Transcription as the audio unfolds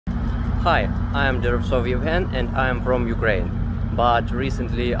Hi, I am Derevsov Yevhen and I am from Ukraine. But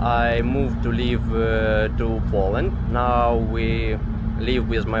recently I moved to live to Poland. Now we live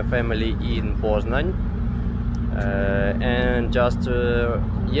with my family in Poznan. And just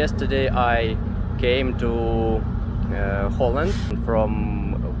yesterday I came to Holland.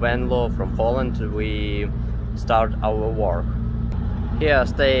 From Venlo, from Holland, we start our work. Here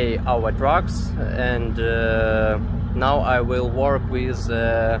stay our trucks, and now I will work with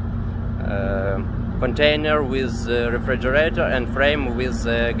container with refrigerator and frame with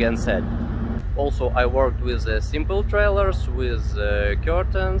genset. Also I worked with simple trailers, with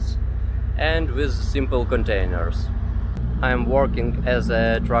curtains and with simple containers. I am working as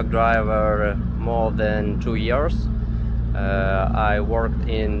a truck driver more than 2 years. I worked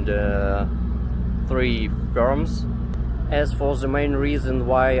in 3 firms. As for the main reason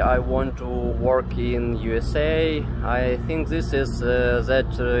why I want to work in USA, I think this is that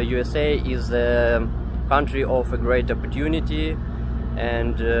USA is a country of a great opportunity,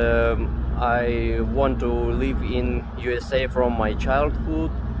 and I want to live in USA from my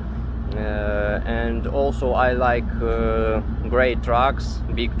childhood. And also I like great trucks,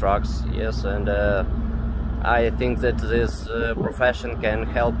 big trucks, yes, and I think that this profession can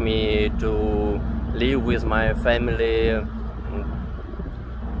help me to live with my family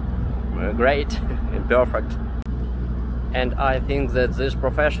great and perfect. And I think that this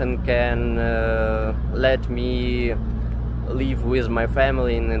profession can let me live with my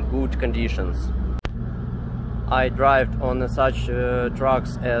family in good conditions. I drive on such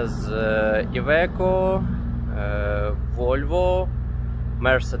trucks as Iveco, Volvo,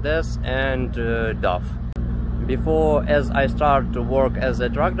 Mercedes and DAF. Before, as I started to work as a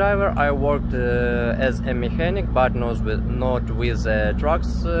truck driver, I worked as a mechanic, but not with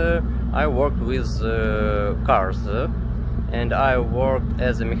trucks. I worked with cars, and I worked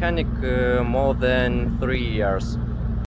as a mechanic more than 3 years.